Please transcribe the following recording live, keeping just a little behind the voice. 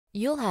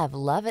You'll have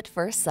love at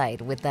first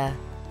sight with the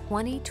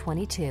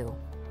 2022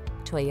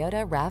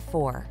 Toyota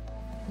RAV4.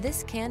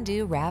 This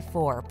can-do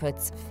RAV4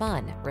 puts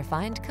fun,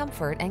 refined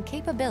comfort, and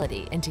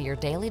capability into your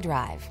daily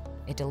drive.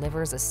 It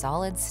delivers a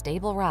solid,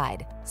 stable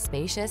ride,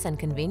 spacious and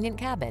convenient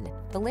cabin,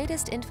 the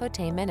latest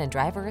infotainment and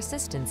driver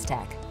assistance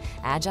tech,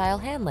 agile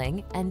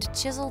handling, and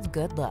chiseled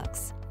good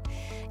looks.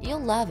 You'll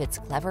love its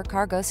clever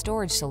cargo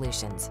storage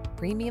solutions,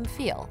 premium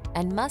feel,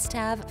 and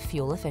must-have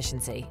fuel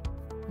efficiency.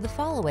 The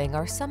following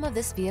are some of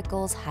this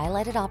vehicle's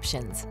highlighted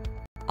options: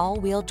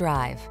 all-wheel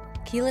drive,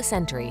 keyless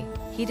entry,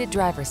 heated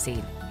driver's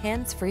seat,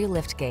 hands-free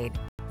liftgate,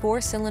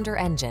 4-cylinder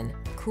engine,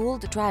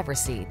 cooled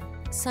driver's seat,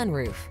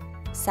 sunroof,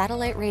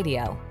 satellite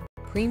radio,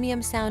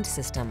 premium sound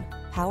system,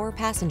 power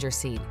passenger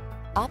seat.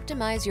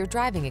 Optimize your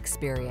driving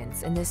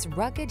experience in this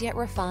rugged yet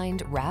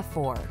refined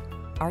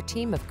RAV4. Our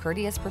team of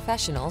courteous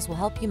professionals will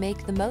help you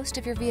make the most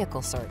of your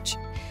vehicle search.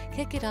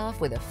 Kick it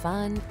off with a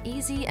fun,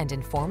 easy, and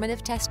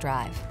informative test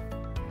drive.